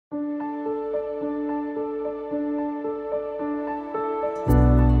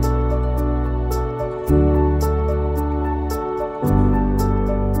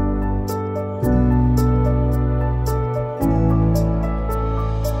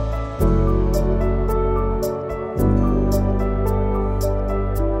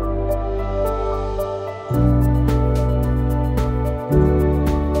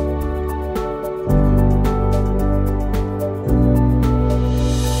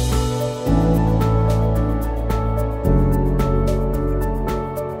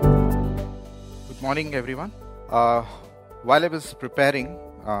morning, everyone. Uh, while I was preparing,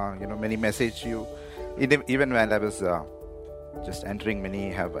 many messaged you. Even while I was just entering, many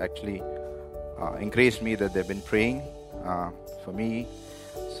have actually encouraged me that they've been praying for me.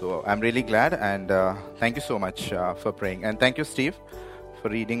 So I'm really glad, and thank you so much for praying. And thank you, Steve, for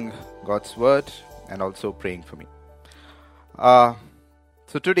reading God's Word and also praying for me.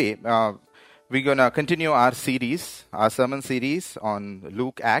 So today, we're going to continue our sermon series on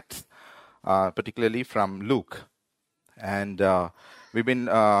Luke Acts, particularly from Luke. And we've been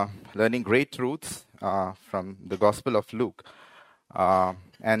learning great truths from the Gospel of Luke.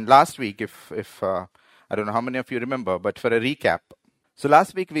 And last week, if I don't know how many of you remember, but for a recap. So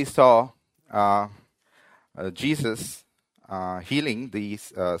last week we saw Jesus healing the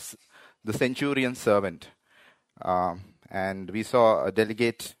centurion servant. And we saw a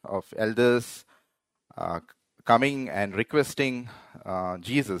delegate of elders coming and requesting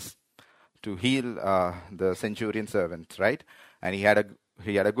Jesus to heal the centurion servant, right? And he had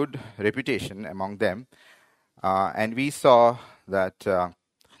a good reputation among them. And we saw that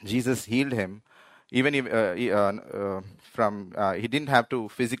Jesus healed him, even if, he didn't have to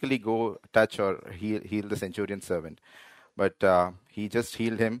physically go touch or heal the centurion servant, but he just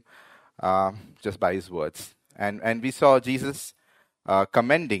healed him just by his words. And we saw Jesus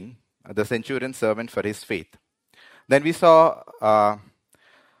commending the centurion servant for his faith. Then we saw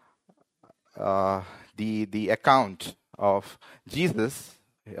the account of Jesus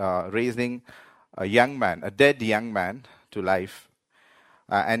raising a dead young man to life.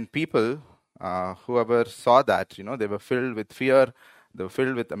 And people, whoever saw that, they were filled with fear, they were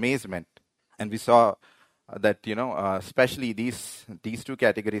filled with amazement. And we saw that, especially these two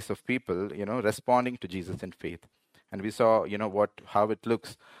categories of people, responding to Jesus in faith. And we saw, how it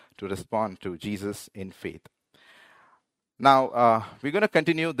looks to respond to Jesus in faith. Now, we're going to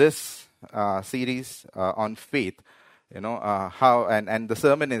continue this series on faith, how, and the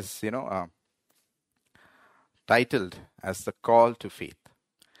sermon is, titled as The Call to Faith.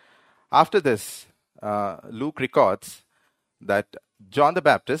 After this, Luke records that John the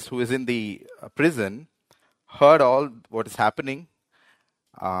Baptist, who is in the prison, heard all what is happening,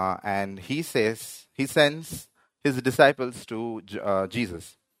 and he sends his disciples to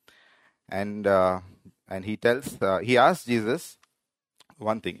Jesus, and he asks Jesus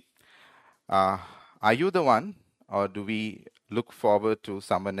one thing: are you the one, or do we look forward to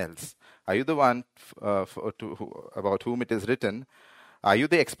someone else? Are you the one about whom it is written? Are you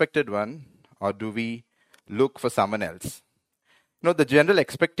the expected one, or do we look for someone else? The general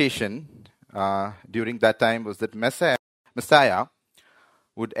expectation during that time was that Messiah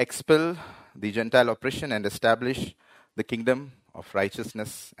would expel the Gentile oppression and establish the kingdom of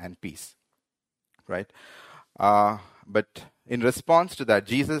righteousness and peace. Right? But in response to that,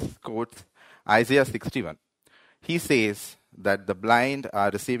 Jesus quotes Isaiah 61. He says that the blind are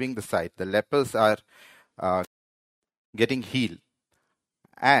receiving the sight, the lepers are getting healed,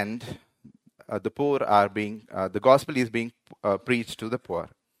 and the poor are the gospel is being preached to the poor.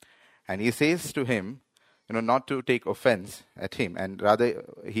 And he says to him, not to take offense at him, and rather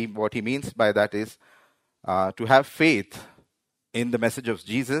what he means by that is to have faith in the message of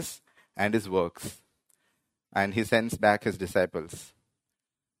Jesus and his works. And he sends back his disciples.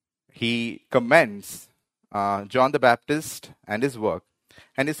 He commends John the Baptist and his work,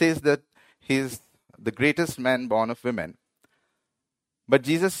 and he says that he's the greatest man born of women. But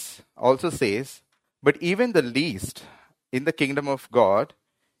Jesus also says, but even the least in the kingdom of God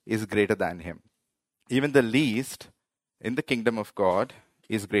is greater than him. Even the least in the kingdom of God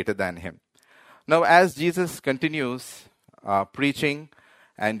is greater than him. Now, as Jesus continues preaching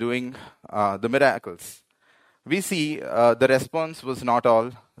and doing the miracles, we see the response was not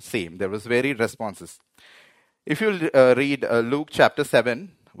all same. There was varied responses. If you read Luke chapter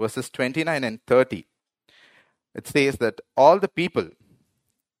 7, verses 29 and 30, it says that all the people,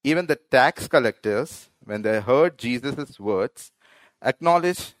 even the tax collectors, when they heard Jesus' words,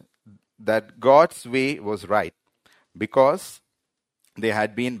 acknowledged that God's way was right because they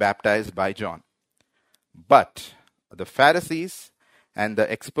had been baptized by John. But the Pharisees and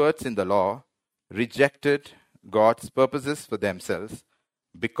the experts in the law rejected God's purposes for themselves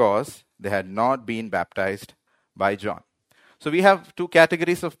because they had not been baptized by John. So we have two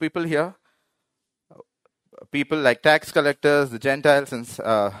categories of people here. People like tax collectors, the Gentiles, and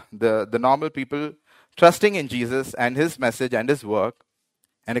the normal people trusting in Jesus and his message and his work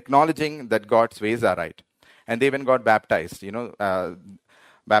and acknowledging that God's ways are right. And they even got baptized,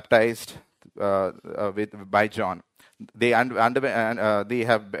 baptized by John. They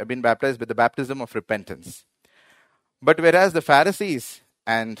have been baptized with the baptism of repentance. But whereas the Pharisees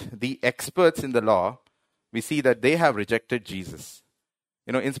and the experts in the law, we see that they have rejected Jesus.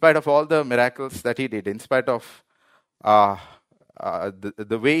 In spite of all the miracles that he did, in spite of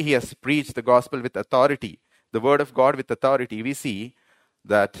the way he has preached the gospel with authority, the word of God with authority, we see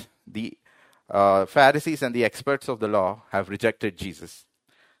that the Pharisees and the experts of the law have rejected Jesus.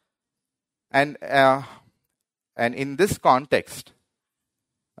 And in this context,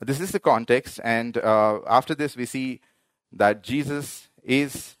 this is the context, and after this we see that Jesus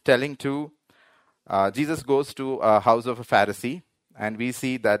is telling to, Jesus goes to a house of a Pharisee, and we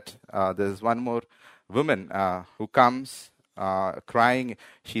see that there's one more woman who comes crying.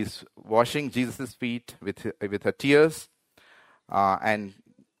 She's washing Jesus' feet with her tears, and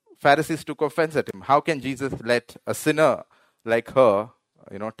Pharisees took offense at him. How can Jesus let a sinner like her,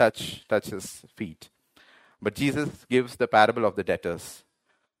 touch his feet? But Jesus gives the parable of the debtors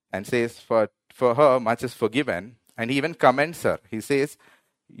and says, for her much is forgiven, and he even commends her. He says,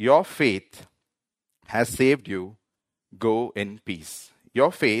 your faith has saved you, go in peace.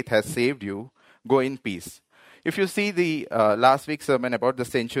 Your faith has saved you, go in peace. If you see the last week's sermon about the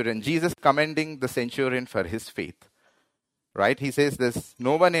centurion, Jesus commending the centurion for his faith. Right? He says there's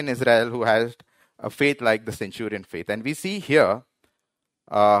no one in Israel who has a faith like the centurion faith. And we see here,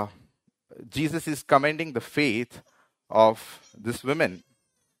 Jesus is commending the faith of this woman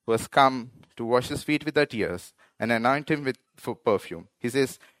who has come to wash his feet with her tears and anoint him with perfume. He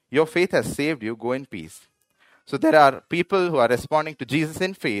says, your faith has saved you, go in peace. So there are people who are responding to Jesus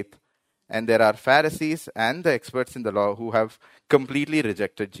in faith, and there are Pharisees and the experts in the law who have completely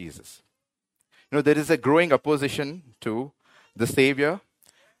rejected Jesus. There is a growing opposition to the Savior,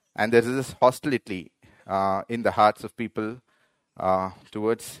 and there is this hostility in the hearts of people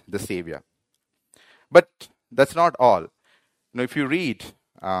towards the Savior. But that's not all. If you read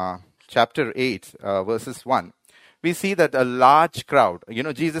chapter 8, verses 1, we see that a large crowd,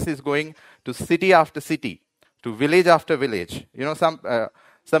 Jesus is going to city after city, to village after village.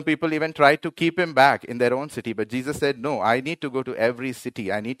 Some people even tried to keep him back in their own city, but Jesus said, no, I need to go to every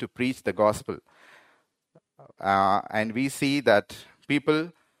city. I need to preach the gospel. And we see that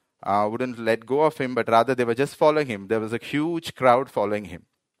people wouldn't let go of him, but rather they were just following him. There was a huge crowd following him.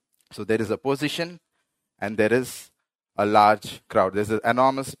 So there is opposition, and there is a large crowd. There's an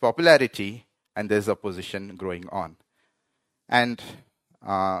enormous popularity, and there's opposition growing on. And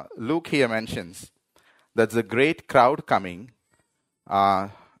Luke here mentions that there's a great crowd coming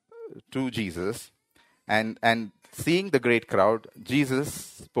to Jesus, and seeing the great crowd, Jesus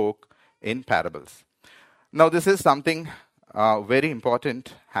spoke in parables. Now, this is something very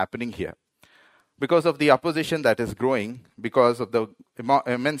important happening here. Because of the opposition that is growing, because of the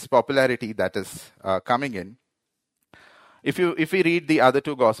immense popularity that is coming in, if we read the other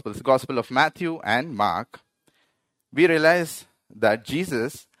two Gospels, the Gospel of Matthew and Mark, we realize that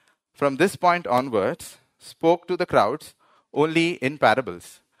Jesus, from this point onwards, spoke to the crowds only in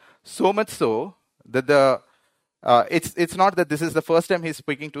parables. So much so that it's not that this is the first time he's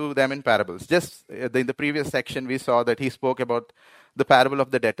speaking to them in parables. Just in the previous section, we saw that he spoke about the parable of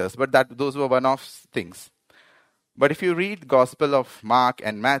the debtors, but those were one-off things. But if you read Gospel of Mark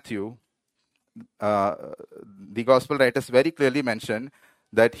and Matthew, the Gospel writers very clearly mention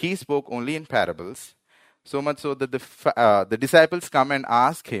that he spoke only in parables, so much so that the disciples come and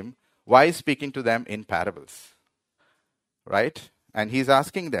ask him, why is speaking to them in parables? Right? And he's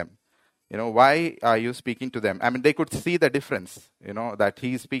asking them, why are you speaking to them? I mean, they could see the difference, that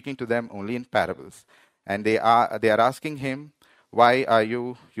he's speaking to them only in parables. And they are asking him, why are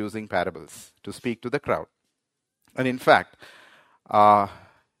you using parables to speak to the crowd? And in fact,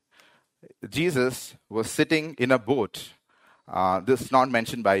 Jesus was sitting in a boat. This is not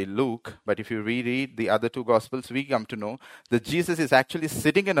mentioned by Luke, but if you reread the other two Gospels, we come to know that Jesus is actually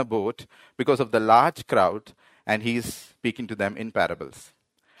sitting in a boat because of the large crowd, and he's speaking to them in parables.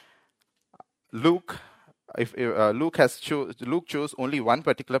 Luke chose only one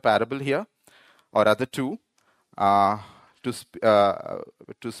particular parable here, or other two, to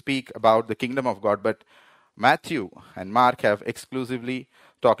speak about the kingdom of God. But Matthew and Mark have exclusively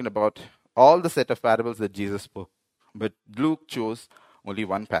talking about all the set of parables that Jesus spoke. But Luke chose only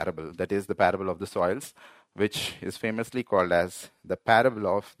one parable, that is the parable of the soils, which is famously called as the parable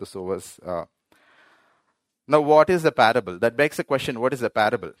of the sowers. Now, what is a parable? That begs the question, what is a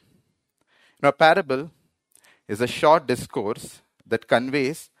parable? Now, a parable is a short discourse that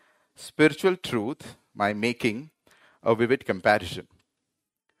conveys spiritual truth by making a vivid comparison.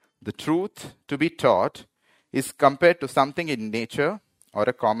 The truth to be taught is compared to something in nature or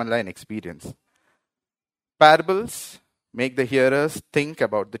a common line experience. Parables make the hearers think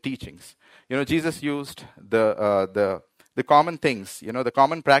about the teachings. Jesus used the the common things, the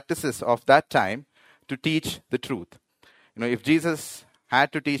common practices of that time to teach the truth. If Jesus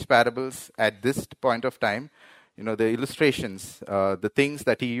had to teach parables at this point of time, the illustrations, the things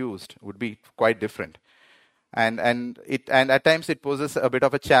that he used would be quite different. And at times it poses a bit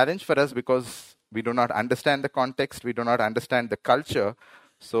of a challenge for us because we do not understand the context, we do not understand the culture.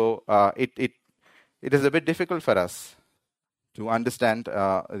 So it is a bit difficult for us to understand,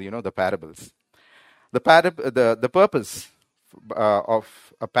 the parables. The purpose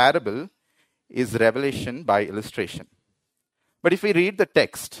of a parable is revelation by illustration. But if we read the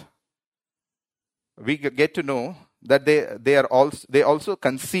text, we get to know that they also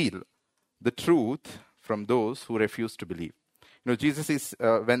conceal the truth from those who refuse to believe. Jesus is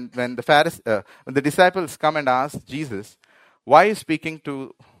when the disciples come and ask Jesus why he's speaking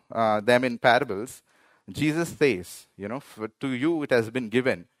to them in parables, Jesus says, to you it has been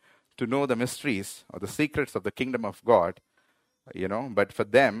given to know the mysteries or the secrets of the kingdom of God, but for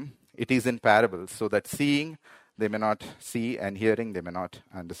them it is in parables, so that seeing they may not see and hearing they may not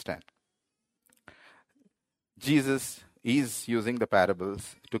understand. Jesus is using the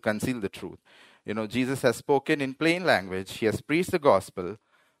parables to conceal the truth. Jesus has spoken in plain language. He has preached the gospel,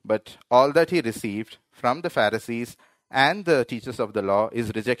 but all that he received from the Pharisees and the teachers of the law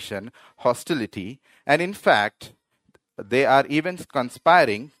is rejection, hostility, and in fact, they are even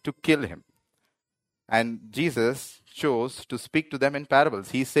conspiring to kill him. And Jesus chose to speak to them in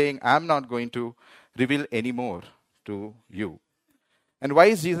parables. He's saying, I'm not going to reveal any more to you. And why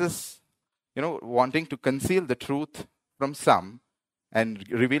is Jesus, wanting to conceal the truth from some and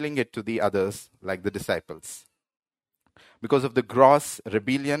revealing it to the others, like the disciples? Because of the gross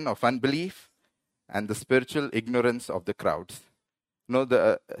rebellion of unbelief and the spiritual ignorance of the crowds.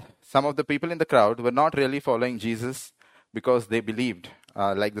 Some of the people in the crowd were not really following Jesus because they believed,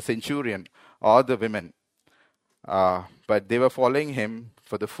 like the centurion or the women. But they were following him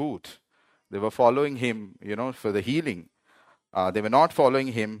for the food. They were following him, for the healing. They were not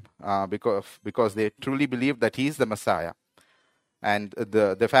following him because they truly believed that he's the Messiah. And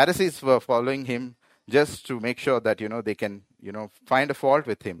the Pharisees were following him just to make sure that, they can, find a fault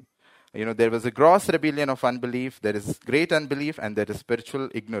with him. There was a gross rebellion of unbelief, there is great unbelief, and there is spiritual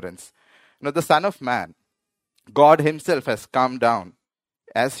ignorance. The Son of Man, God himself has come down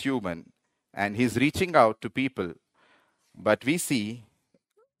as human, and he's reaching out to people. But we see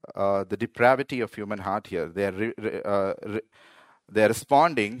the depravity of human heart here. They're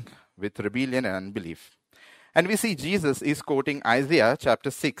responding with rebellion and unbelief. And we see Jesus is quoting Isaiah chapter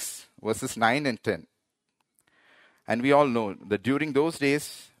 6, verses 9 and 10. And we all know that during those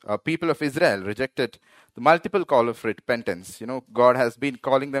days, people of Israel rejected the multiple call of repentance. God has been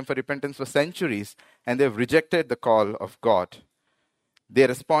calling them for repentance for centuries, and they've rejected the call of God. They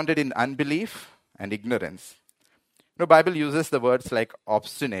responded in unbelief and ignorance. The Bible uses the words like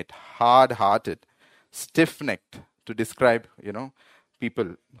obstinate, hard-hearted, stiff-necked to describe,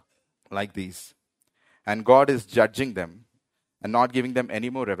 people like these. And God is judging them and not giving them any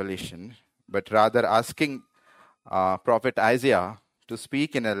more revelation, but rather asking prophet Isaiah to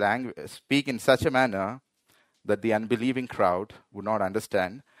speak in such a manner that the unbelieving crowd would not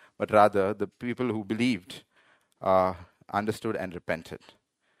understand, but rather the people who believed understood and repented.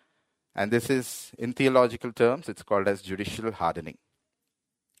 And this is, in theological terms, it's called as judicial hardening.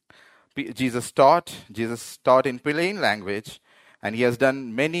 Jesus taught in plain language, and he has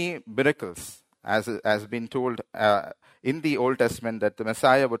done many miracles, as been told in the Old Testament, that the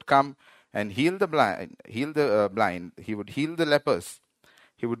Messiah would come and heal the blind. He would heal the lepers.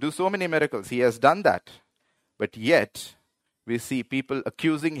 He would do so many miracles. He has done that. But yet, we see people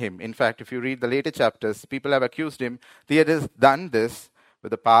accusing him. In fact, if you read the later chapters, people have accused him. He has done this with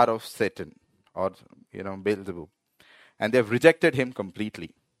the power of Satan, or Beelzebub. And they've rejected him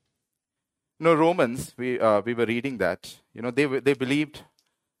completely. Romans, we were reading that, they believed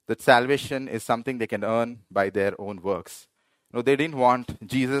that salvation is something they can earn by their own works. They didn't want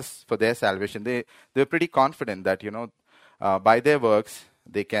Jesus for their salvation. They were pretty confident that, by their works,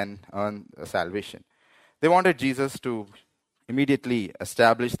 they can earn salvation. They wanted Jesus to immediately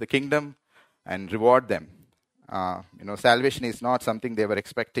establish the kingdom and reward them. Salvation is not something they were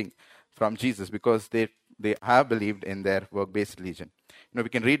expecting from Jesus because they have believed in their work-based religion. We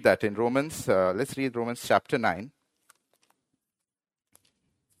can read that in Romans. Let's read Romans chapter 9.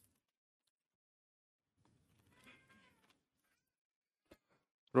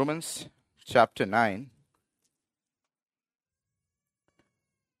 Romans chapter 9,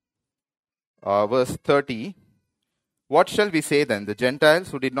 verse 30. What shall we say then? The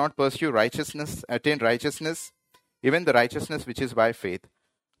Gentiles who did not pursue righteousness attained righteousness, even the righteousness which is by faith.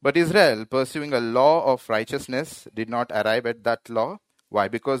 But Israel, pursuing a law of righteousness, did not arrive at that law. Why?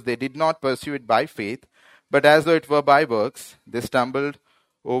 Because they did not pursue it by faith, but as though it were by works. They stumbled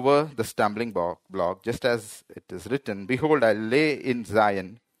over the stumbling block, just as it is written, Behold, I lay in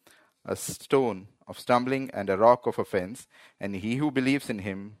Zion a stone of stumbling and a rock of offense, and he who believes in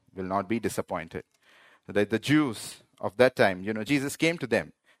him will not be disappointed. That the Jews of that time, Jesus came to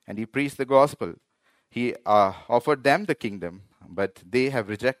them and he preached the gospel. He offered them the kingdom, but they have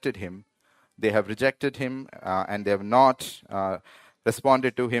rejected him. They have rejected him and they have not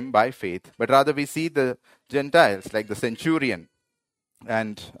responded to him by faith. But rather we see the Gentiles like the centurion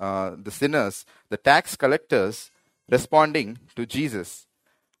and the sinners, the tax collectors, responding to Jesus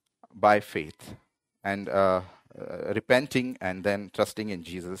by faith and repenting and then trusting in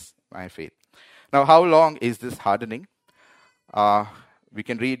Jesus by faith. Now, how long is this hardening? We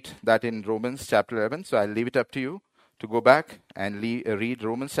can read that in Romans chapter 11, so I'll leave it up to you to go back and read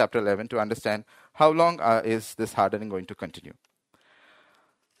Romans chapter 11 to understand how long is this hardening going to continue.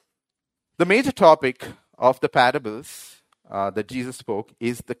 The major topic of the parables that Jesus spoke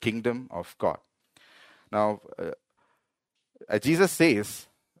is the kingdom of God. Now, Jesus says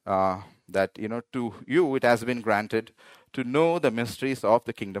that, to you it has been granted to know the mysteries of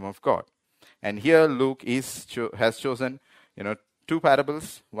the kingdom of God. And here Luke has chosen, two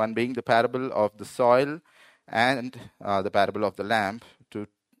parables, one being the parable of the soil and the parable of the lamp, to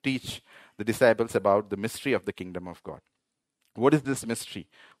teach the disciples about the mystery of the kingdom of God. What is this mystery?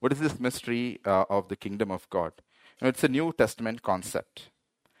 What is this mystery of the kingdom of God? It's a New Testament concept.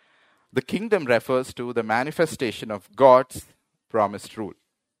 The kingdom refers to the manifestation of God's promised rule.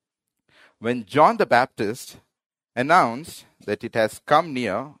 When John the Baptist announced that it has come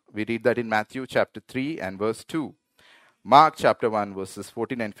near, we read that in Matthew chapter 3 and verse 2, Mark chapter 1 verses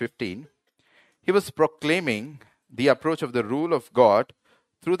 14 and 15, he was proclaiming the approach of the rule of God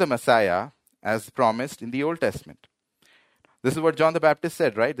through the Messiah as promised in the Old Testament. This is what John the Baptist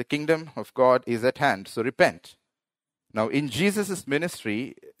said, right? The kingdom of God is at hand, so repent. Now, in Jesus'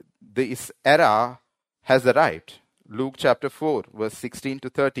 ministry, this era has arrived. Luke chapter 4, verse 16 to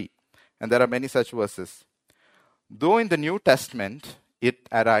 30. And there are many such verses. Though in the New Testament, it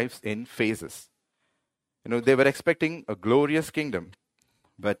arrives in phases. They were expecting a glorious kingdom.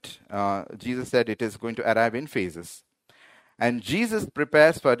 But Jesus said it is going to arrive in phases. And Jesus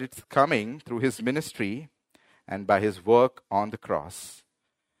prepares for its coming through his ministry and by his work on the cross,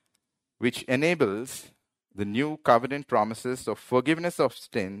 which enables the new covenant promises of forgiveness of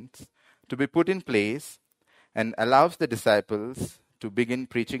sins to be put in place and allows the disciples to begin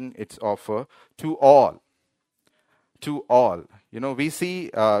preaching its offer to all. To all. We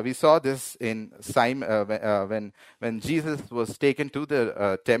saw this in Simon when Jesus was taken to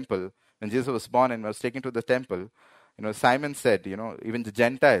the temple. When Jesus was born and was taken to the temple, Simon said, even the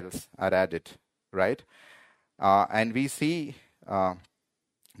Gentiles are added, right? And we see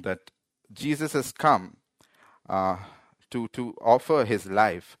that Jesus has come to offer his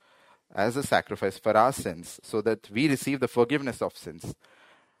life as a sacrifice for our sins so that we receive the forgiveness of sins,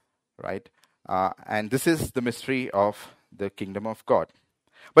 right? And this is the mystery of the kingdom of God.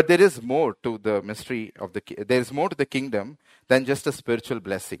 But there is more to the mystery of there is more to the kingdom than just a spiritual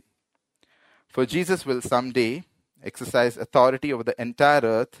blessing. For Jesus will someday exercise authority over the entire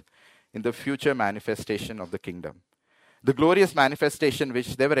earth in the future manifestation of the kingdom. The glorious manifestation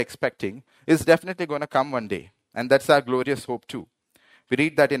which they were expecting is definitely going to come one day. And that's our glorious hope too. We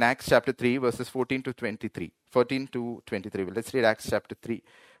read that in Acts chapter 3, verses 14 to 23. 14 to 23. Let's read Acts chapter 3,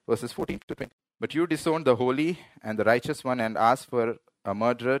 verses 14 to 20. But you disowned the holy and the righteous one and asked for a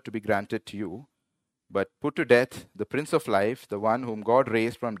murderer to be granted to you, but put to death the Prince of Life, the one whom God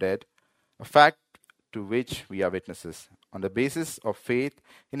raised from dead, a fact to which we are witnesses. On the basis of faith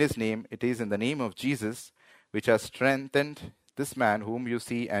in his name, it is in the name of Jesus which has strengthened this man whom you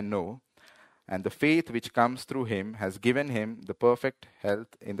see and know, and the faith which comes through him has given him the perfect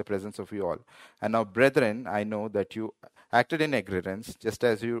health in the presence of you all. And now, brethren, I know that you acted in ignorance, just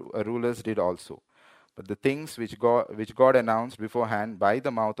as you rulers did also. But the things which God announced beforehand by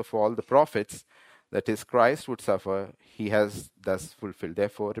the mouth of all the prophets, that is, Christ would suffer, he has thus fulfilled.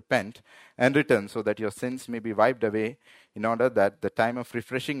 Therefore, repent and return, so that your sins may be wiped away, in order that the time of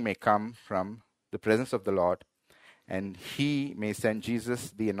refreshing may come from the presence of the Lord, and he may send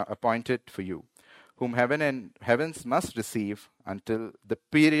Jesus, the appointed for you, whom heaven and heavens must receive until the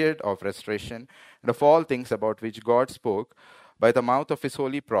period of restoration and of all things about which God spoke by the mouth of his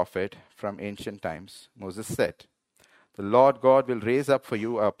holy prophet from ancient times. Moses said, the Lord God will raise up for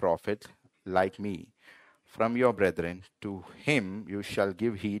you a prophet like me from your brethren. To him you shall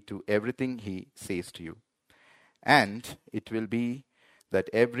give heed to everything he says to you. And it will be that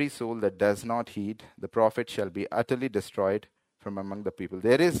every soul that does not heed the prophet shall be utterly destroyed from among the people.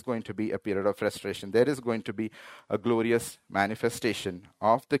 There is going to be a period of restoration. There is going to be a glorious manifestation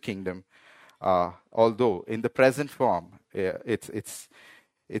of the kingdom. Although in the present form, it's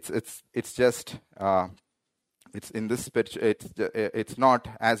just it's in this spiritual. It's not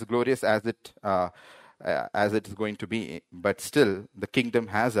as glorious as it is going to be. But still, the kingdom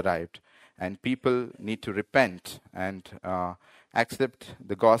has arrived, and people need to repent and accept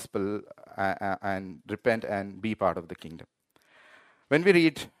the gospel and repent and be part of the kingdom. When we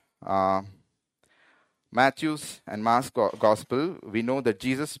read Matthew's and Mark's gospel, we know that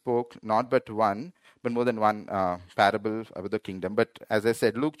Jesus spoke not but more than one parable about the kingdom. But as I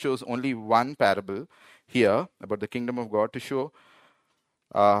said, Luke chose only one parable here about the kingdom of God to show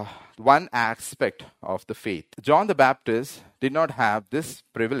one aspect of the faith. John the Baptist did not have this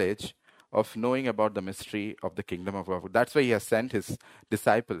privilege of knowing about the mystery of the kingdom of God. That's why he has sent his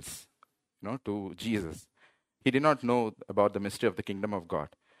disciples, to Jesus. He did not know about the mystery of the kingdom of God.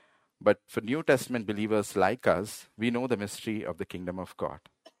 But for New Testament believers like us, we know the mystery of the kingdom of God.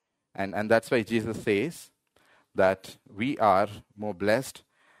 And that's why Jesus says that we are more blessed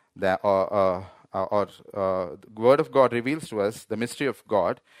the word of God reveals to us the mystery of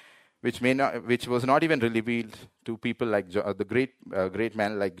God, which was not even revealed to people like the great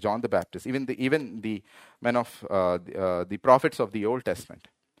men like John the Baptist, even the men of the prophets of the Old Testament.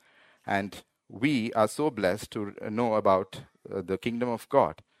 And we are so blessed to know about the kingdom of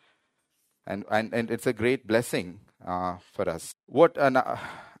God, and it's a great blessing for us.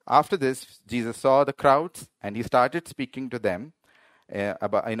 After this, Jesus saw the crowds, and he started speaking to them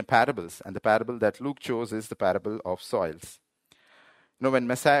in parables. And the parable that Luke chose is the parable of soils. When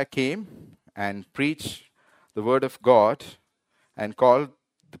Messiah came and preached the word of God and called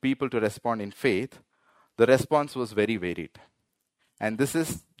the people to respond in faith, the response was very varied. And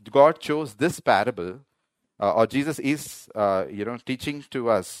God chose this parable, or Jesus is, teaching to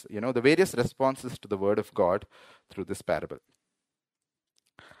us, the various responses to the word of God through this parable.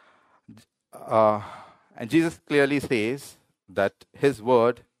 And Jesus clearly says that his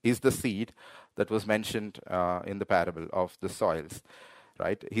word is the seed that was mentioned in the parable of the soils.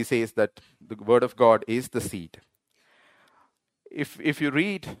 Right? He says that the word of God is the seed. If you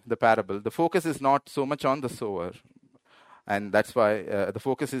read the parable, the focus is not so much on the sower, and that's why the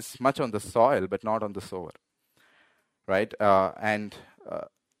focus is much on the soil, but not on the sower. Right? And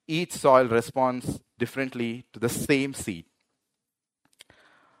each soil responds differently to the same seed.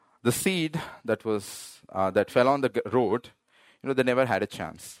 The seed that fell on the road, they never had a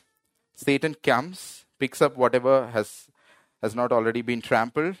chance. Satan comes, picks up whatever has not already been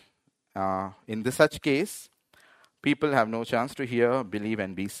trampled. In such case, people have no chance to hear, believe,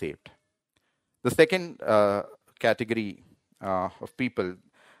 and be saved. The second category of people,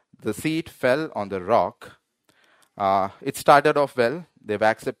 the seed fell on the rock. It started off well. They've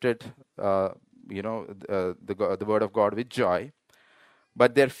accepted, the word of God with joy,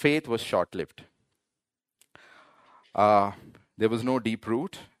 but their faith was short-lived. There was no deep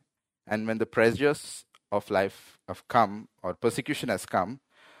root, and when the pressures of life have come, or persecution has come,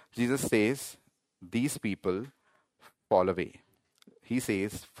 Jesus says, these people fall away. He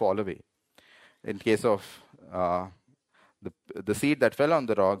says, fall away. In case of the seed that fell on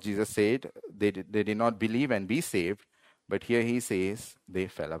the rock, Jesus said they did not believe and be saved, but here he says they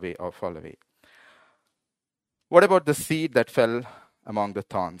fell away or fall away. What about the seed that fell among the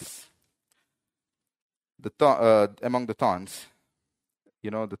thorns? Among the thorns,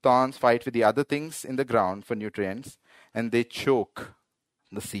 the thorns fight with the other things in the ground for nutrients, and they choke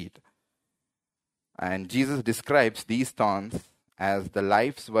the seed. And Jesus describes these thorns as the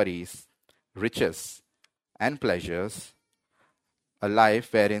life's worries, riches, and pleasures, a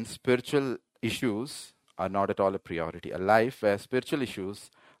life wherein spiritual issues are not at all a priority, a life where spiritual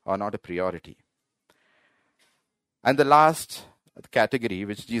issues are not a priority. And the last category,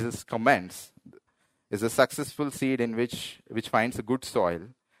 which Jesus commends, is a successful seed in which finds a good soil.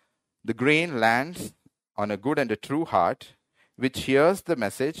 The grain lands on a good and a true heart, which hears the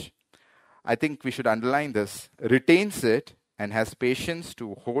message. I think we should underline this, retains it, and has patience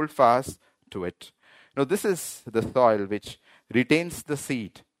to hold fast to it. This is the soil which retains the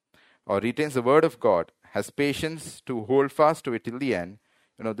seed, or retains the word of God, has patience to hold fast to it till the end.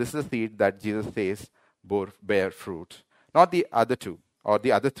 This is the seed that Jesus says bear fruit. Not the other two, or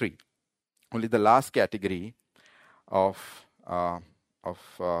the other three. Only the last category of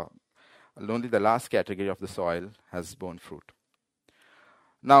the soil has borne fruit.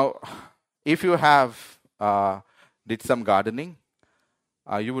 Now, if you have did some gardening,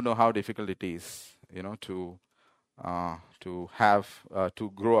 you would know how difficult it is, to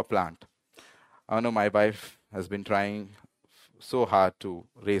to grow a plant. I know my wife has been trying so hard to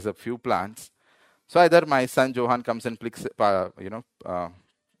raise a few plants. So either my son Johan comes and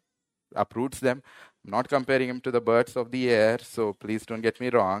uproots them. I'm not comparing him to the birds of the air, so please don't get me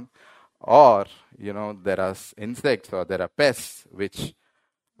wrong. Or there are insects or there are pests which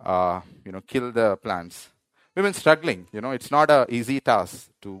kill the plants. We've been struggling. It's not an easy task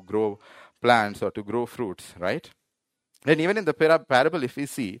to grow plants or to grow fruits, right? And even in the parable, if we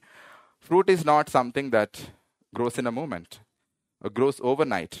see, fruit is not something that grows in a moment or grows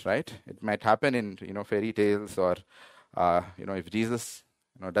overnight, right? It might happen in fairy tales or if Jesus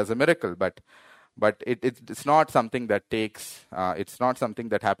does a miracle, but it's not something that it's not something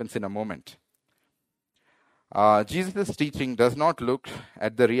that happens in a moment. Jesus' teaching does not look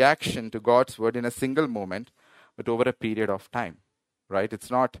at the reaction to God's word in a single moment, but over a period of time, right? It's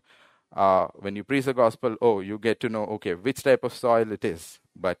not when you preach the gospel, you get to know, okay, which type of soil it is.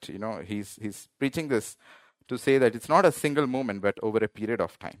 But, he's preaching this to say that it's not a single moment, but over a period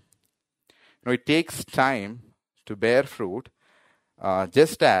of time. It takes time to bear fruit,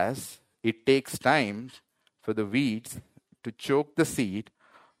 just as it takes time for the weeds to choke the seed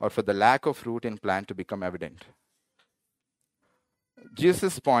or for the lack of fruit in plant to become evident.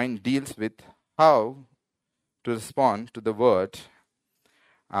 Jesus' point deals with how to respond to the word.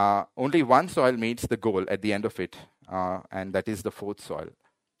 Only one soil meets the goal at the end of it, and that is the fourth soil,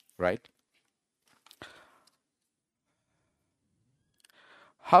 right?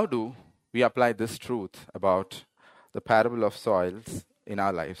 How do we apply this truth about the parable of soils in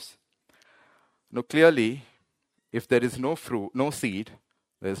our lives? Clearly, if there is no seed,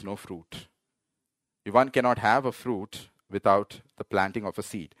 there is no fruit. One cannot have a fruit without the planting of a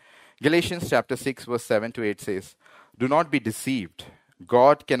seed. Galatians chapter 6 verse 7 to 8 says, "Do not be deceived.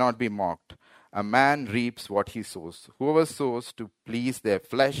 God cannot be mocked. A man reaps what he sows. Whoever sows to please their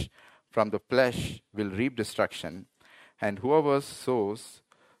flesh from the flesh will reap destruction. And whoever sows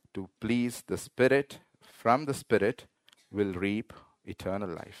to please the Spirit from the Spirit will reap eternal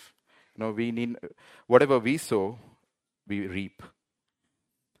life." We need whatever we sow, we reap.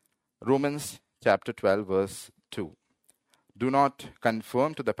 Romans chapter 12 verse 2. "Do not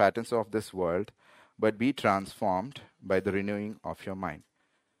conform to the patterns of this world, but be transformed by the renewing of your mind."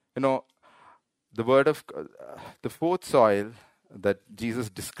 The word of the fourth soil that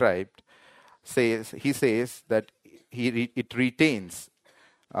Jesus described he says that it retains,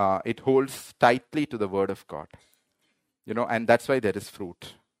 it holds tightly to the word of God. And that's why there is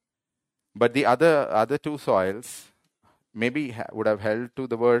fruit. But the other two soils maybe would have held to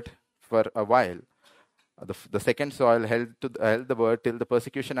the word for a while. The second soil held the word till the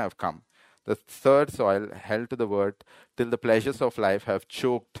persecution have come. The third soil held to the word till the pleasures of life have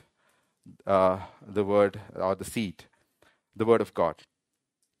choked the word or the seed, the word of God.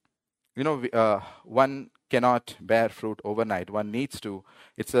 One cannot bear fruit overnight. One needs to.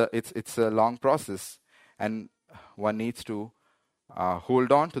 It's a long process, and one needs to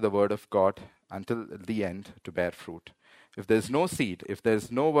hold on to the word of God until the end to bear fruit. If there's no seed, if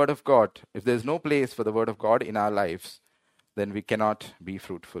there's no word of God, if there's no place for the word of God in our lives, then we cannot be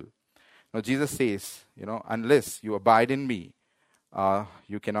fruitful. Jesus says, unless you abide in me,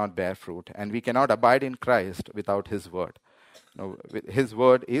 you cannot bear fruit. And we cannot abide in Christ without his word. His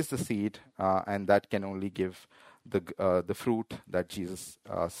word is the seed, and that can only give the fruit that Jesus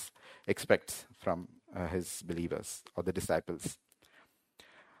expects from his believers or the disciples.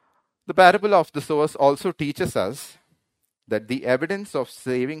 The parable of the sowers also teaches us that the evidence of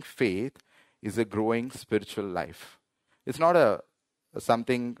saving faith is a growing spiritual life. It's not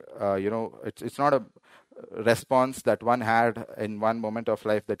something, it's not a response that one had in one moment of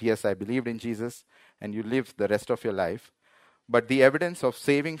life that, yes, I believed in Jesus, and you live the rest of your life. But the evidence of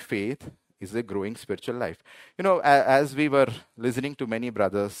saving faith is a growing spiritual life. As we were listening to many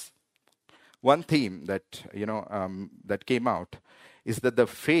brothers, one theme that, that came out is that the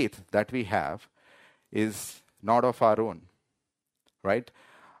faith that we have is not of our own, right?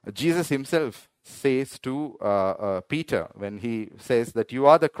 Jesus himself says to Peter, when he says that you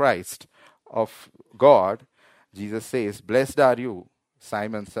are the Christ of God, Jesus says, "Blessed are you,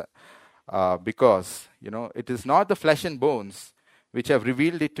 Simon, because, it is not the flesh and bones which have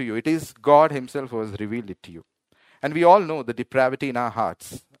revealed it to you. It is God himself who has revealed it to you." And we all know the depravity in our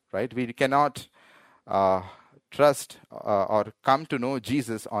hearts, right? We cannot trust or come to know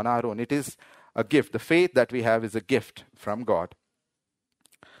Jesus on our own. It is a gift. The faith that we have is a gift from God.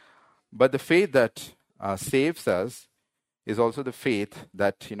 But the faith that saves us is also the faith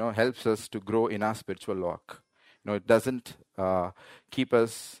that helps us to grow in our spiritual walk. It doesn't keep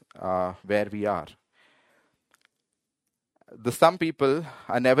us where we are. some people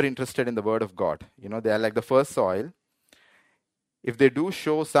are never interested in the word of God. They are like the first soil. If they do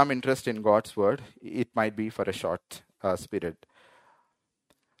show some interest in God's word, it might be for a short period.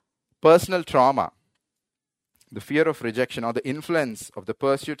 Personal trauma, the fear of rejection, or the influence of the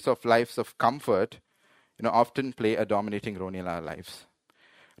pursuits of lives of comfort, often play a dominating role in our lives.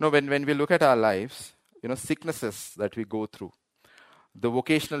 When we look at our lives, sicknesses that we go through, the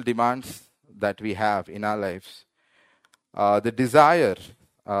vocational demands that we have in our lives, the desire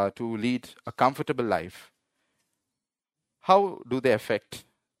to lead a comfortable life, how do they affect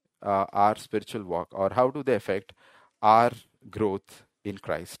our spiritual walk, or how do they affect our growth in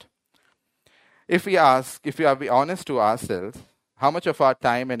Christ? If we are honest to ourselves, how much of our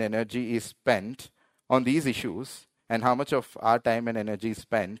time and energy is spent on these issues, and how much of our time and energy is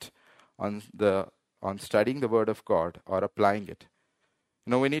spent on studying the Word of God or applying it?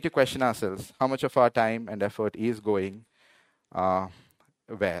 We need to question ourselves, how much of our time and effort is going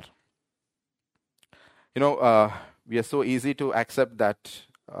where? We are so easy to accept that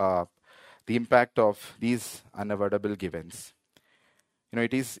the impact of these unavoidable givens.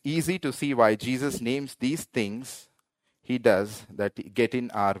 It is easy to see why Jesus names these things he does that get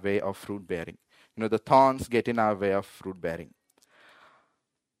in our way of fruit bearing. The thorns get in our way of fruit bearing.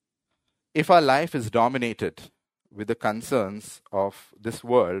 If our life is dominated with the concerns of this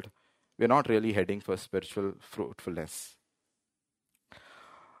world, we're not really heading for spiritual fruitfulness.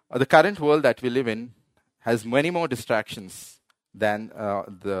 The current world that we live in has many more distractions than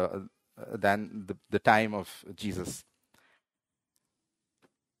the time of Jesus.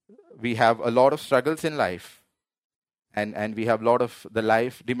 We have a lot of struggles in life, and we have the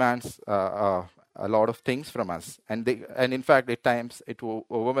life demands a lot of things from us, and in fact at times it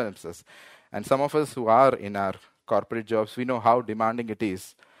overwhelms us. And some of us who are in our corporate jobs, we know how demanding it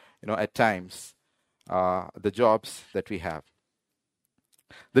is, at times, the jobs that we have.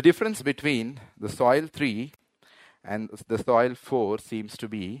 The difference between the soil 3 and the soil 4 seems to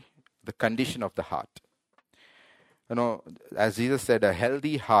be the condition of the heart. As Jesus said, a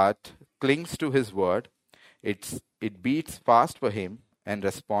healthy heart clings to his word. It beats fast for him and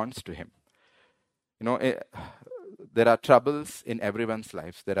responds to him. There are troubles in everyone's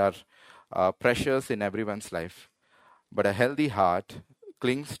life. There are pressures in everyone's life. But a healthy heart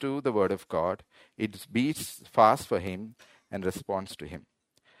clings to the word of God. It beats fast for him and responds to him.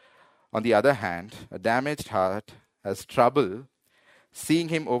 On the other hand, a damaged heart has trouble seeing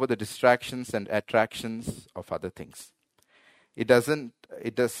him over the distractions and attractions of other things. It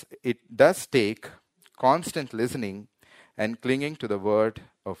does take constant listening and clinging to the word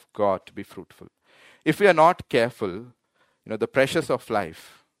of God to be fruitful. If we are not careful, the pressures of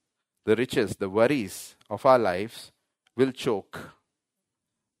life, the riches, the worries of our lives will choke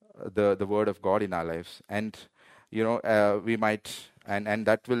the word of God in our lives, and we might, and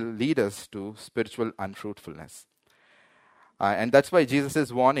that will lead us to spiritual unfruitfulness. And that's why Jesus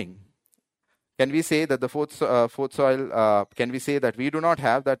is warning. Can we say that the fourth soil, can we say that we do not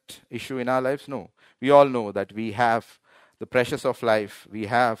have that issue in our lives? No. We all know that we have the pressures of life, we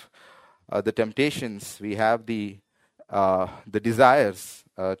have the temptations, we have the desires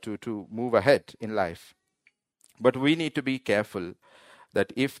to move ahead in life. But we need to be careful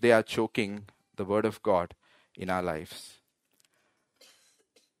that if they are choking the word of God in our lives.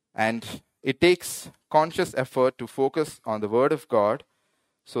 And it takes conscious effort to focus on the word of God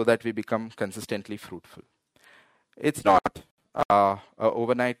so that we become consistently fruitful. It's not an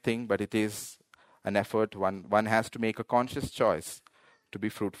overnight thing, but it is an effort. One has to make a conscious choice to be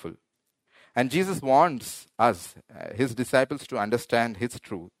fruitful. And Jesus wants us, his disciples, to understand this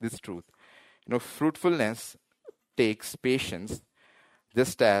truth. Fruitfulness takes patience,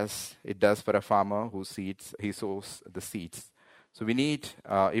 just as it does for a farmer who sows the seeds. So we need,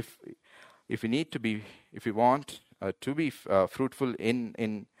 if we want to be fruitful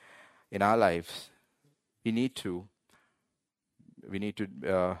in our lives, we need to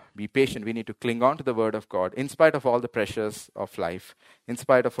be patient. We need to cling on to the word of God in spite of all the pressures of life, in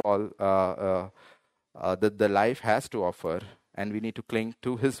spite of all that the life has to offer, and we need to cling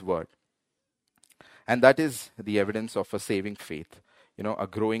to his word. And that is the evidence of a saving faith, a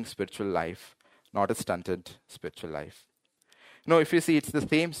growing spiritual life, not a stunted spiritual life. If you see, it's the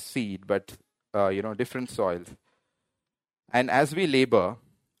same seed, but different soils. And as we labor,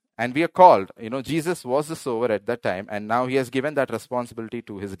 and we are called, Jesus was the sower at that time, and now he has given that responsibility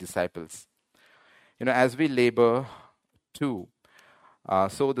to his disciples. As we labor to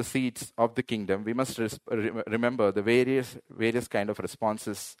sow the seeds of the kingdom, we must remember the various kind of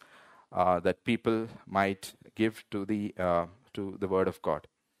responses that people might give to the word of God,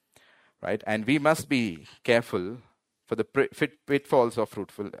 right? And we must be careful for the pitfalls of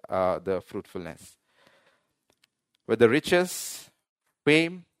the fruitfulness. Whether riches,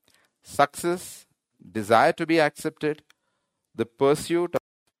 fame, success, desire to be accepted, the pursuit of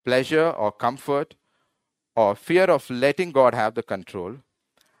pleasure or comfort, or fear of letting God have the control,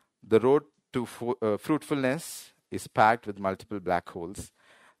 the road to fruitfulness is packed with multiple black holes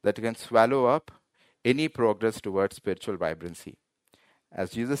that can swallow up any progress towards spiritual vibrancy.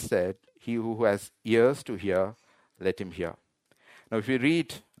 As Jesus said, he who has ears to hear, let him hear. Now, if we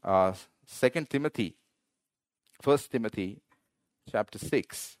read 2 Timothy, 1 Timothy chapter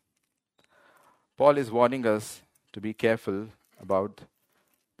 6, Paul is warning us to be careful about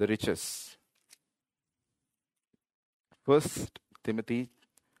the riches. 1 Timothy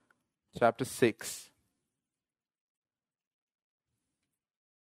chapter 6.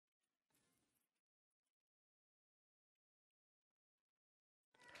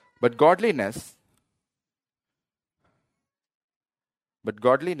 But godliness,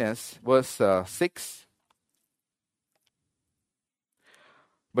 verse 6.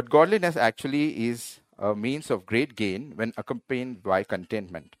 But godliness actually is a means of great gain when accompanied by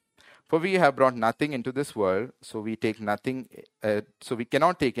contentment. For we have brought nothing into this world, so we cannot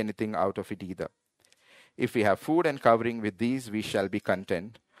take anything out of it either. If we have food and covering, with these we shall be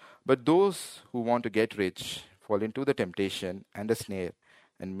content. But those who want to get rich fall into the temptation and a snare,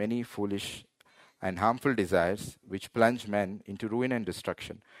 and many foolish and harmful desires, which plunge men into ruin and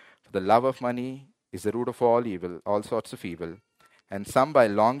destruction. For the love of money is the root of all evil, all sorts of evil, and some by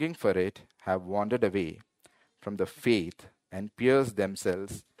longing for it have wandered away from the faith and pierced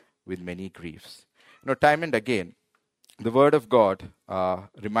themselves with many griefs. Time and again, the Word of God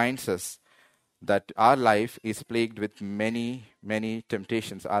reminds us that our life is plagued with many, many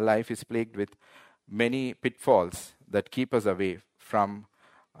temptations. Our life is plagued with many pitfalls that keep us away from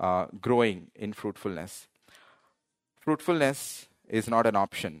growing in fruitfulness. Fruitfulness is not an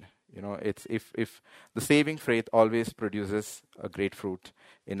option. It's if the saving faith always produces a great fruit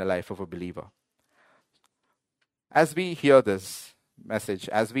in the life of a believer. As we hear this message,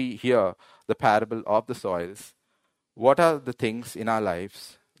 as we hear the parable of the soils, what are the things in our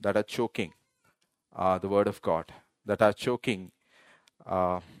lives that are choking the Word of God, that are choking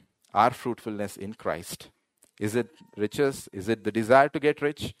our fruitfulness in Christ? Is it riches? Is it the desire to get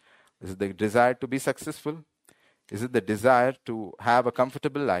rich? Is it the desire to be successful? Is it the desire to have a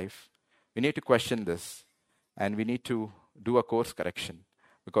comfortable life? We need to question this, and we need to do a course correction,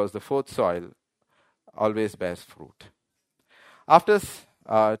 because the fourth soil always bears fruit. After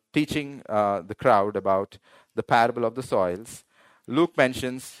teaching the crowd about the parable of the soils, Luke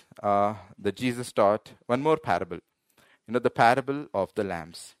mentions that Jesus taught one more parable, the parable of the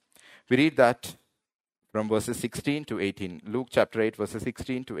lambs. We read that from verses 16 to 18. Luke chapter 8, verses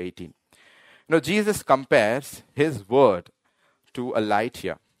 16 to 18. Jesus compares his word to a light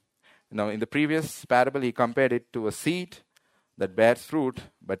here. In the previous parable, he compared it to a seed that bears fruit,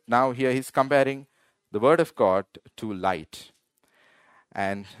 but now here he's comparing the word of God to light.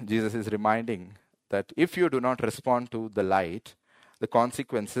 And Jesus is reminding that if you do not respond to the light, the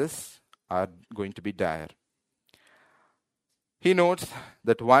consequences are going to be dire. He notes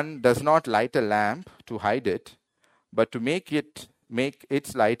that one does not light a lamp to hide it, but to make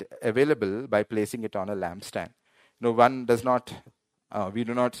its light available by placing it on a lampstand. One does not, we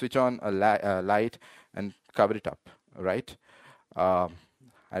do not switch on a light and cover it up, right? I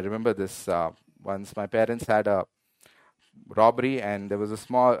remember this once my parents had a robbery, and there was a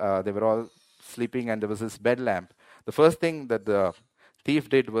small, they were all sleeping, and there was this bed lamp. The first thing that the thief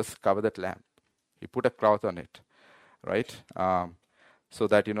did was cover that lamp. He put a cloth on it, right? So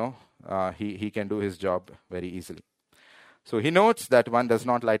that, he can do his job very easily. So he notes that one does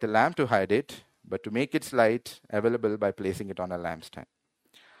not light a lamp to hide it, but to make its light available by placing it on a lampstand.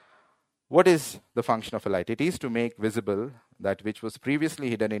 What is the function of a light? It is to make visible that which was previously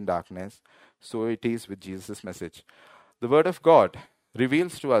hidden in darkness. So it is with Jesus' message. The Word of God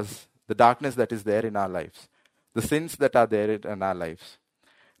reveals to us the darkness that is there in our lives, the sins that are there in our lives.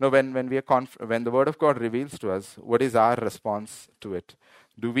 When the Word of God reveals to us, what is our response to it?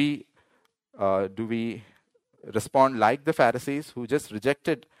 Do we respond like the Pharisees who just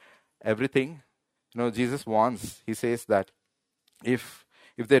rejected everything? Jesus warns. He says that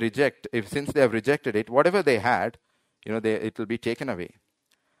since they have rejected it, whatever they had, it will be taken away.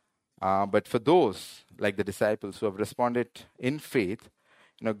 But for those, like the disciples who have responded in faith,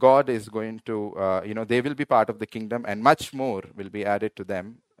 God is going to, they will be part of the kingdom, and much more will be added to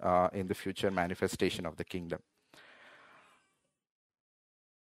them in the future manifestation of the kingdom.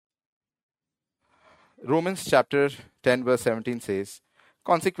 Romans chapter 10, verse 17 says,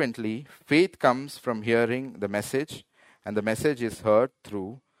 "Consequently, faith comes from hearing the message, and the message is heard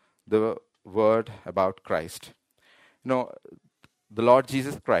through the word about Christ. You know, the Lord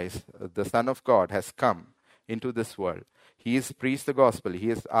Jesus Christ, the Son of God, has come into this world. He has preached the gospel. He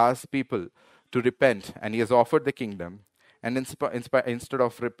has asked people to repent, and he has offered the kingdom. And instead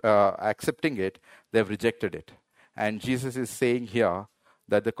of accepting it, they have rejected it. And Jesus is saying here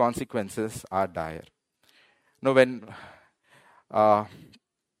that the consequences are dire. Now, when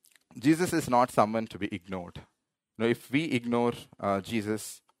Jesus is not someone to be ignored. Now, if we ignore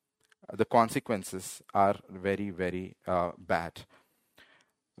Jesus, the consequences are very, very bad.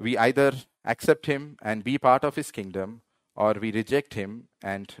 We either accept him and be part of his kingdom, or we reject him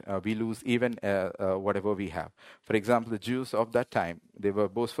and we lose even whatever we have. For example, the Jews of that time, they were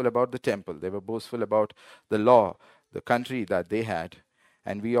boastful about the temple. They were boastful about the law, the country that they had.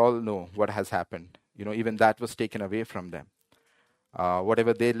 And we all know what has happened. You know, even that was taken away from them.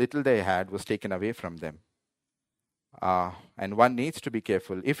 Whatever little they had was taken away from them. And one needs to be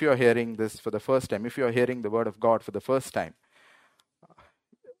careful. If you are hearing this for the first time, if you are hearing the word of God for the first time,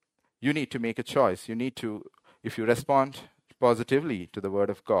 you need to make a choice. You need to, if you respond positively to the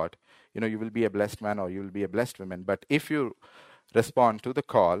word of God, you know, you will be a blessed man or you will be a blessed woman. But if you respond to the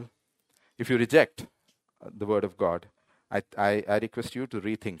call, if you reject the word of God, I request you to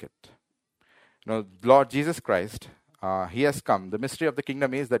rethink it. You know, Lord Jesus Christ, he has come. The mystery of the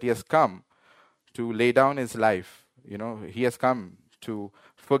kingdom is that he has come to lay down his life. You know, he has come to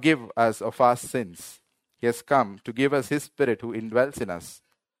forgive us of our sins. He has come to give us his Spirit who indwells in us.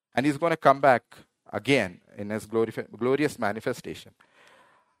 And he's going to come back again in his glorious manifestation.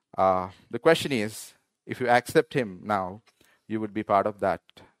 The question is, if you accept him now, you would be part of that.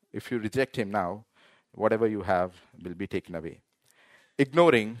 If you reject him now, whatever you have will be taken away.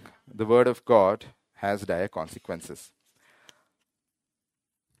 Ignoring the word of God has dire consequences.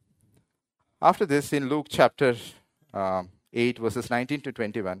 After this, in Luke chapter 8, verses 19 to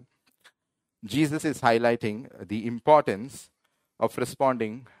 21, Jesus is highlighting the importance of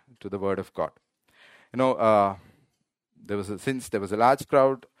responding to the word of God. You know, since there was a large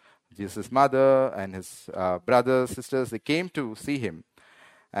crowd, Jesus' mother and his brothers, sisters, they came to see him.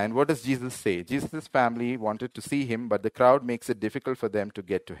 And what does Jesus say? Jesus' family wanted to see him, but the crowd makes it difficult for them to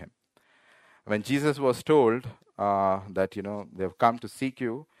get to him. When Jesus was told that, you know, they've come to seek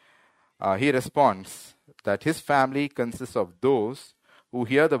you, he responds that his family consists of those who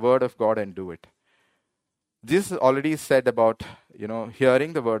hear the word of God and do it. Jesus already said about, you know,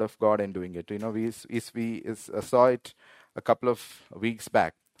 hearing the word of God and doing it. You know, we saw it a couple of weeks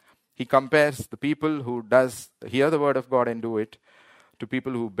back. He compares the people who does hear the word of God and do it to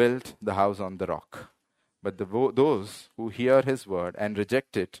people who built the house on the rock. But those who hear his word and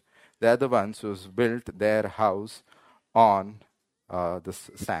reject it, they are the ones who built their house on the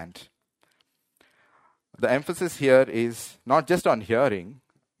sand. The emphasis here is not just on hearing,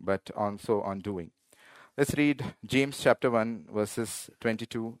 but also on doing. Let's read James chapter 1, verses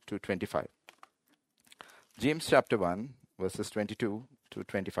 22 to 25. James chapter 1, verses 22 to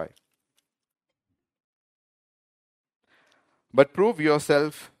 25. But prove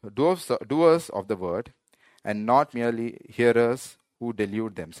yourself doers of the word, and not merely hearers who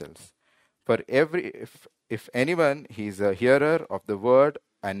delude themselves. For if anyone is a hearer of the word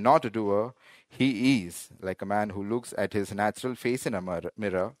and not a doer, he is like a man who looks at his natural face in a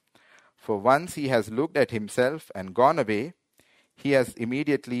mirror. For once he has looked at himself and gone away, he has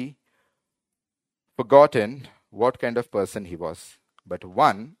immediately forgotten what kind of person he was. But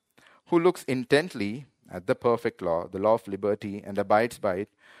one who looks intently at the perfect law, the law of liberty, and abides by it,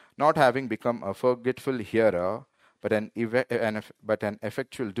 not having become a forgetful hearer, but an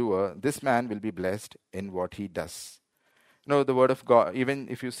effectual doer, this man will be blessed in what he does. You know, the word of God, even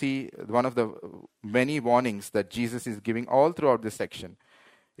if you see one of the many warnings that Jesus is giving all throughout this section,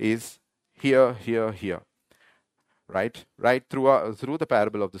 is hear, hear, hear. Right through the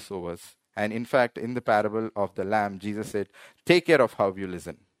parable of the sowers. And in fact, in the parable of the lamb, Jesus said, take care of how you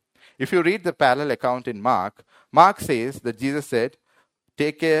listen. If you read the parallel account in Mark says that Jesus said,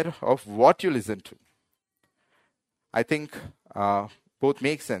 take care of what you listen to. I think both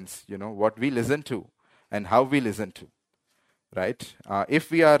make sense, you know, what we listen to and how we listen to. Right? If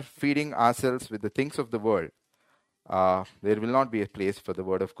we are feeding ourselves with the things of the world, there will not be a place for the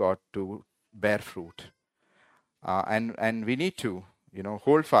word of God to bear fruit. And we need to, you know,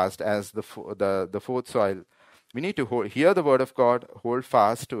 hold fast as the fourth soil. We need to hear the word of God, hold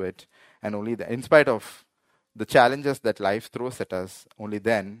fast to it, and only in spite of the challenges that life throws at us, only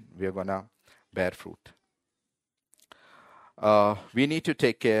then we are going to bear fruit. We need to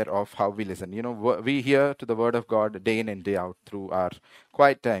take care of how we listen. You know, we hear to the word of God day in and day out through our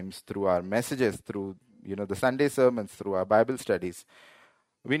quiet times, through our messages, through the Sunday sermons, through our Bible studies,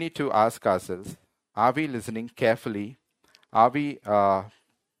 we need to ask ourselves, are we listening carefully? Are we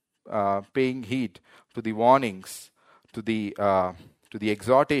paying heed to the warnings, to the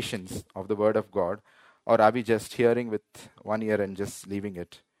exhortations of the Word of God, or are we just hearing with one ear and just leaving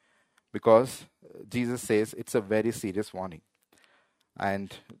it? Because Jesus says it's a very serious warning.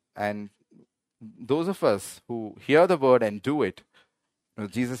 And those of us who hear the word and do it,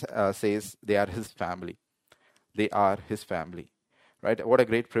 Jesus says they are his family. They are his family. Right? What a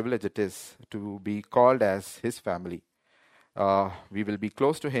great privilege it is to be called as his family. We will be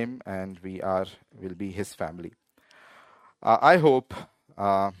close to him, and will be his family. I hope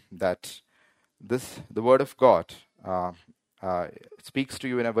that the word of God speaks to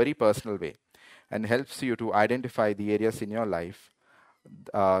you in a very personal way and helps you to identify the areas in your life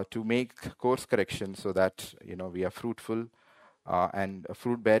to make course correction, so that we are fruitful and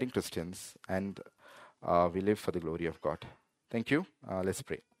fruit-bearing Christians, and we live for the glory of God. Thank you. Let's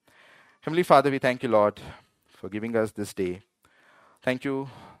pray. Heavenly Father, we thank you, Lord, for giving us this day. Thank you,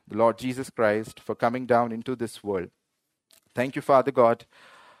 the Lord Jesus Christ, for coming down into this world. Thank you, Father God,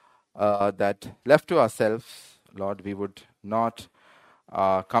 that left to ourselves, Lord, we would not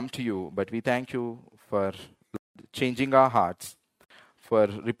come to you, but we thank you for changing our hearts, for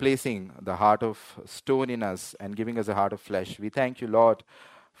replacing the heart of stone in us and giving us a heart of flesh. We thank you, Lord,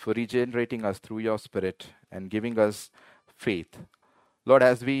 for regenerating us through your Spirit and giving us faith. Lord,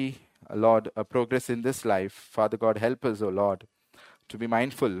 as we, Lord, progress in this life, Father God, help us, O Lord, to be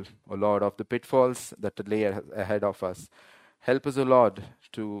mindful, O Lord, of the pitfalls that lay ahead of us. Help us, O Lord,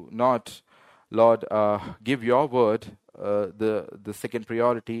 to not, Lord, give your word the second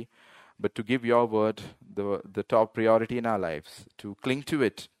priority, but to give your word the top priority in our lives, to cling to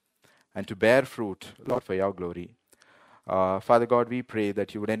it and to bear fruit, Lord, for your glory. Father God, we pray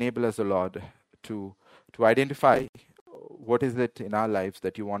that you would enable us, O Lord, to identify what is it in our lives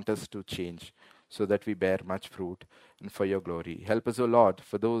that you want us to change, so that we bear much fruit and for your glory. Help us, O Lord,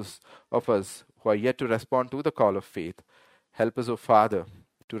 for those of us who are yet to respond to the call of faith. Help us, O Father,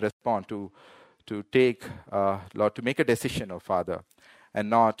 to respond, to take, Lord, to make a decision, O Father, and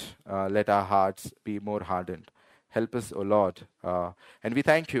not let our hearts be more hardened. Help us, O Lord. And we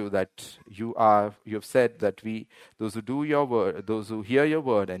thank you that you have said that those who do your word, those who hear your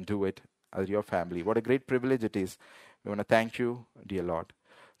word and do it, are your family. What a great privilege it is. We want to thank you, dear Lord.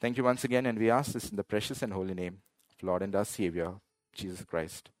 Thank you once again, and we ask this in the precious and holy name of Lord and our Savior, Jesus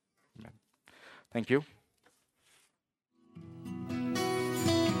Christ. Amen. Thank you.